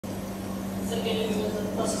Second is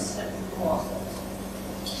persistent.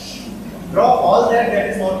 Drop all that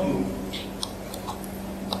is not you.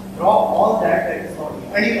 Drop all that is not you.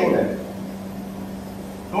 And you know that.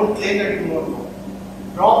 Don't claim that you do not know.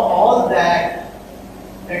 Drop all that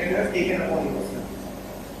you have taken upon yourself.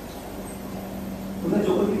 तुमने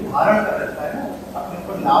जो कुछ धारण कर रखा है ना, अपने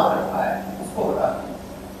ऊपर लाद रखा है, उसको हटा।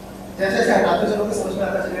 जैसे जैसे हटाते चलोगे समझ में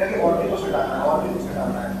आता चलेगा कि और भी कुछ हटाना है, और भी कुछ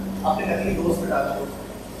हटाना है। अपने नकली दोस्त हटा दो,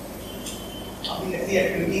 अपनी नकली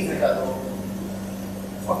एक्टिविटीज हटा दो।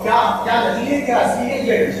 और क्या क्या नकली है क्या असली है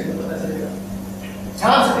ये एडिशन में पता चलेगा।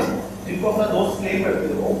 ध्यान से देखो, जिनको अपना दोस्त क्लेम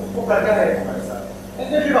करते हो वो कर क्या रहे हैं तुम्हारे साथ।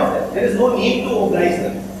 Get rid of them. There is no need to oblige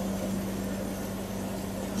them.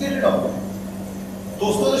 Get rid of them.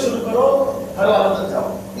 दोस्तों से शुरू करो, घर वालों तक जाओ.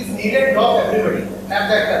 If needed, drop everybody. Have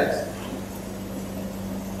that courage.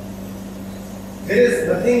 There is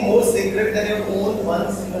nothing more sacred than your own one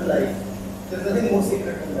single life. There is nothing more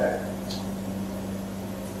sacred than that.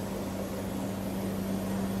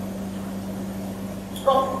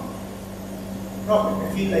 Drop it. Drop it.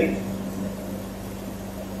 I feel like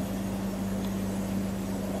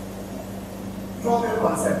drop your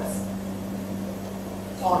concepts,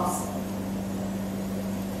 thoughts.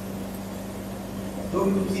 जो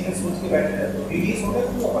भी तुम सीधे सोच के बैठे रहते हो, release हो गया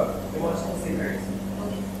तुम ऊपर, इमोशनल सीक्रेट्स।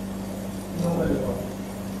 नो गलत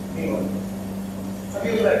नहीं होगा। अभी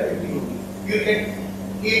वो एक्टिविटी होगी। You get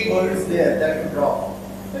 8 words there that you drop.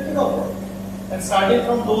 Let it out. And starting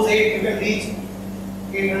from those 8, you can reach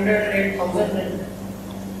 800 and 8,000 and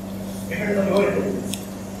depending on your intelligence.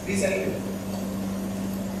 Please help me.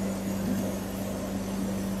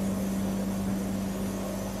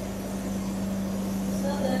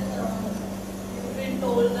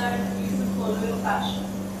 Told that you should follow your passion.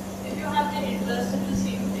 If you have the interest in the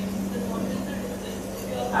same thing, then what is the difference? If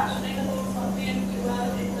you are passionate about something and you have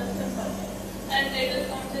an interest in something, and let us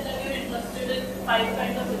consider that you are interested in 5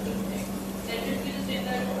 kinds of different things, then it will say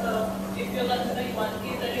that if you are considering one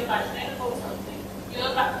case that you are passionate about something, you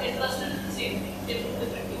are interested in the same thing,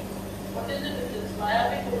 different things. What is the difference? Why are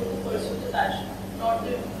we told to pursue the passion, not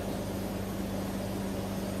the interest?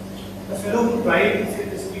 The fellow who tried to say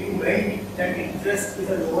this to you meant that interest is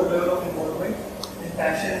a lower level of involvement and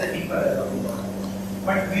passion is a deeper level of involvement.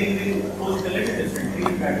 But we will approach it a little differently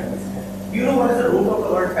in practice. Do you know what is the root of the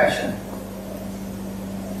word passion?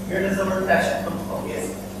 Where does the word passion come from? Yes.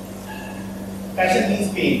 Passion means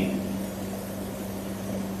pain.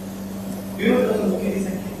 Do you know there was a movie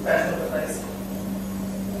recently, Passion of the Christ?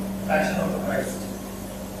 Passion of the Christ.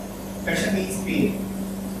 Passion means pain.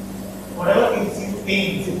 Whatever gives you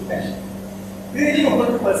pain is passion. You really want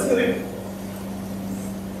to pursue it.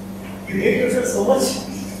 You hate yourself so much.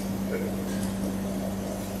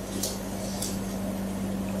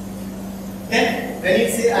 Then, when you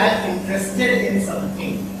say I am interested in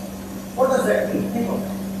something, what does that mean? Think of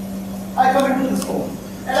that. I come into this home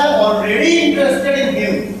and I am already interested in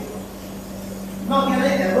him. Now, can I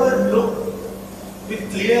ever look with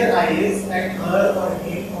clear eyes at her or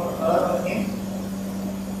him or her or him?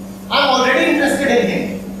 I am already interested in him.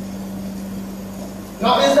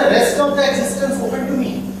 Now is the rest of the existence open to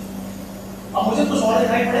me? अब मुझे कुछ और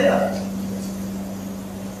दिखाई पड़ेगा?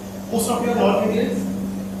 Most of you are North Indians.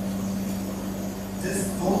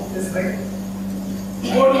 This right. You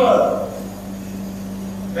go to a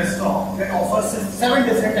restaurant that offers 7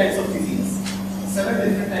 different types of cuisines. 7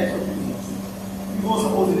 different types of cuisines. You go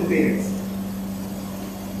suppose with the parents.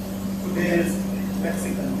 So there is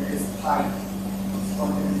Mexican, there is Thai,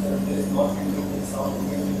 continental, there is North Indian, there is South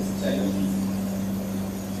Indian, there is Chinese.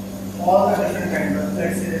 All the different kinds of,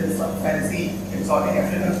 let's say there is some fancy exotic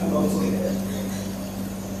African food also in there.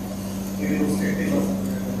 Maybe roasted pig or something.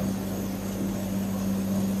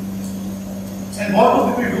 And what do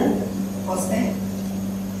people do? First thing,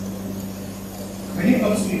 when it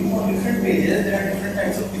comes to you on different pages, there are different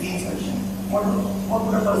types of cuisines mentioned. What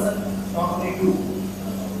would a person normally do?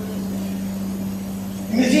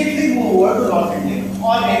 Immediately move over to North Indian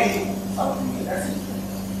or maybe South Indian. That's it.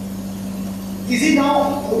 Is he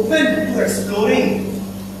now open to exploring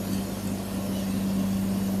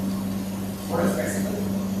what is Mexican?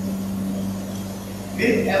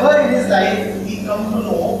 Will ever in his life he come to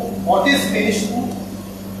know what is Spanish food?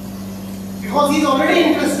 Because he is already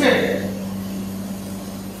interested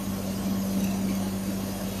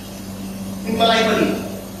in Malai Paneer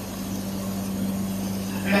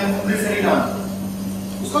and Amritsari naan.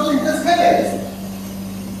 उसका तो interest है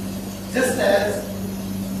just as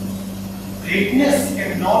greatness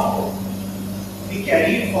cannot be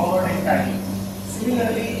carried forward in time.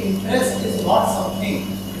 Similarly, interest is not something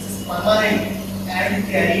which is permanent and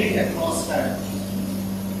carried across time.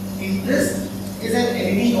 Interest is an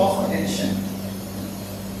enemy of attention.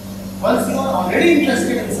 Once you are already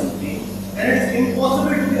interested in something, then it is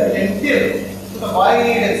impossible to be attentive to the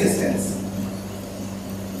wide existence.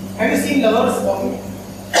 Have you seen lovers walking?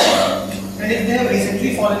 And if they have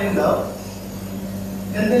recently fallen in love,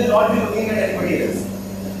 then they will not be looking at anybody else.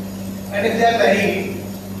 And if they are married,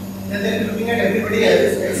 then they will be looking at everybody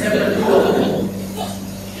else except the two of them.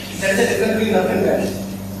 There is a difference between love and marriage.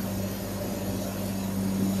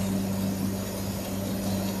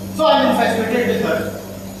 So I am infatuated with her.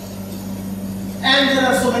 And there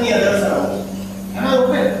are so many others around. Am I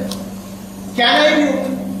open? Can I be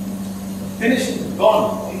open? Finished.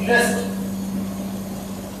 Gone. Interest.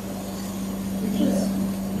 Interest.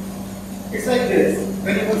 It's like this.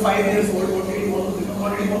 When you were 5 years old, what did you want to become?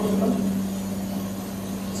 What did you want to become?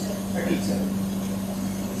 A teacher.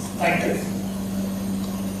 Scientist.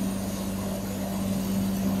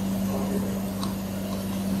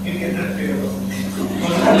 You can just figure it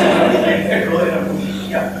out.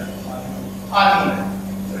 Yeah. Army.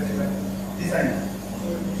 Designer.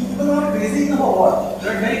 You people are crazy about what? You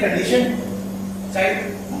are very conditioned. Child.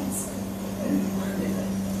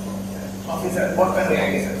 Officer. What kind of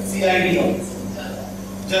officer? CID.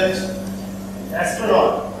 Judge.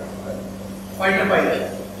 Astronaut. Fighter pilot.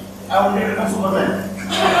 I wanted to become Superman.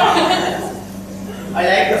 I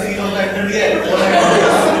like the feel of the underwear.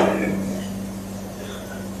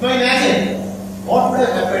 So imagine what would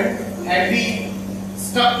have happened had we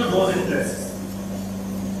stuck to those interests.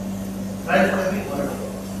 Right?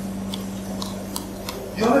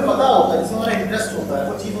 जो हमें पता होता है, जिसमें हमारा interest होता है,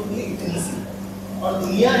 वो चीज होती है इतनी सी, और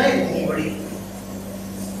दुनिया है इतनी बड़ी।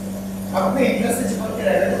 अपने इंटरेस्ट से चिपक के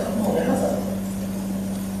रह रहे तो खत्म हो गया ना सब।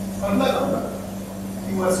 करना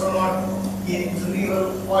कि एस्ट्रोनॉट ये जिंदगी भर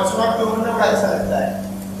एस्ट्रोनॉट पे उड़ना बड़ा अच्छा लगता है।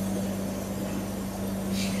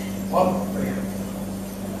 बहुत बढ़िया।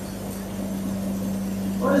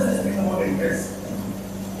 What is this thing about interest?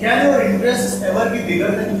 Can your interests ever be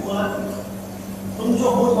bigger than you are? तुम जो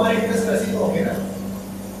हो तुम्हारे इंटरेस्ट वैसे तो होंगे ना,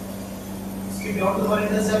 इसके बियॉन्ड तो तुम्हारे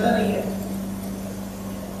इंटरेस्ट ज्यादा नहीं है।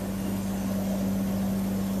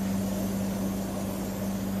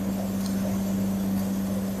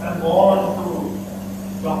 I'm born to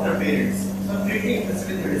doctor parents, so I'm greatly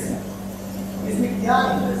interested in medicine. इसमें क्या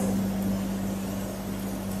इंटरेस्ट?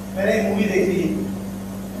 मैंने एक मूवी देखी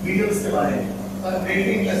वीडियोस के बारे में, so I'm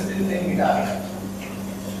greatly interested in playing guitar.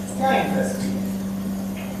 क्या interest?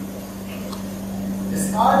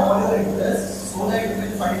 Discard all your interests so that you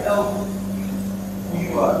can find out who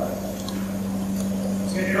you are.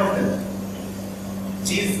 Get rid of them.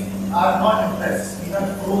 These are not interests. These are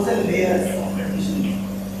frozen layers of conditioning.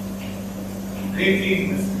 Greatly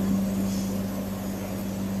interested.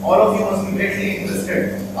 All of you must be greatly interested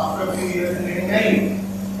after a few years in getting married.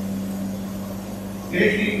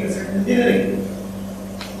 Greatly interested in engineering.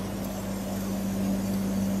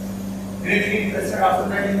 Greatly interested after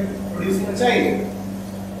that in producing a child.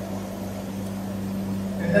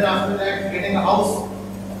 And then after that, getting a house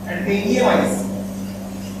and paying EMIs.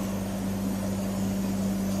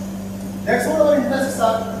 That's what our interests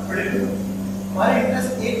are predictable. हमारे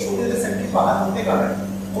interest एक छोटे से set के बाहर होने का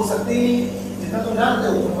हो सकते ही जितना तुम जानते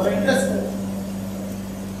हो हमारा इंटरेस्ट है.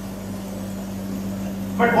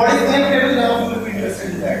 But what is inevitable now you will be interested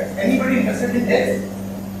in that. Anybody interested in death?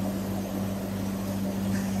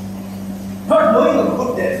 Not knowing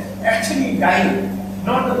about death, actually dying,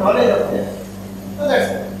 not the knowledge of death. So that's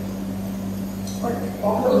it. But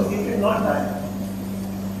obviously you cannot die.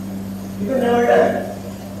 You can never die.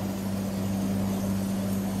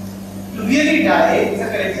 To really die is a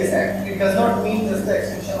courageous act. It does not mean just the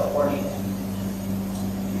extinction of body.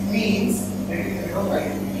 It means getting rid of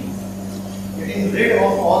identity, getting rid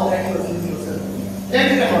of all that you assume yourself. Then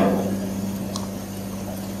you cannot go.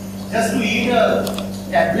 Just to eat a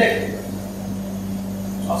tablet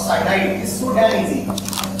of cyanide is so damn easy.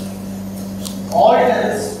 All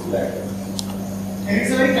terrorists do that. And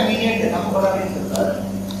it's a very convenient thing.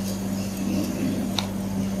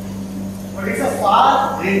 But it's a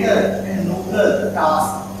far greater and nobler task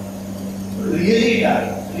to really die,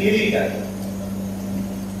 really die.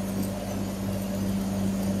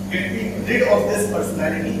 Getting rid of this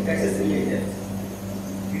personality that is related.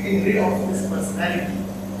 Getting rid of this personality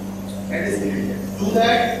that is related. Do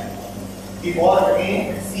that, be born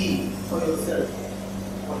again and see for yourself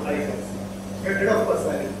what life is. Get rid of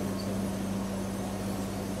personality.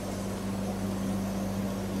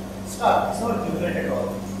 Start. It's not difficult at all.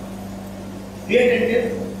 Be attentive,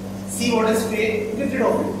 see what is fake, get rid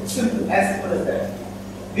of it. Simple, as simple as that.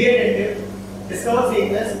 Be attentive, discover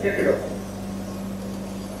fakeness, get rid of it.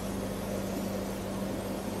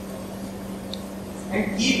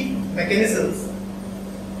 And keep mechanisms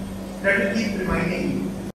that will keep reminding you.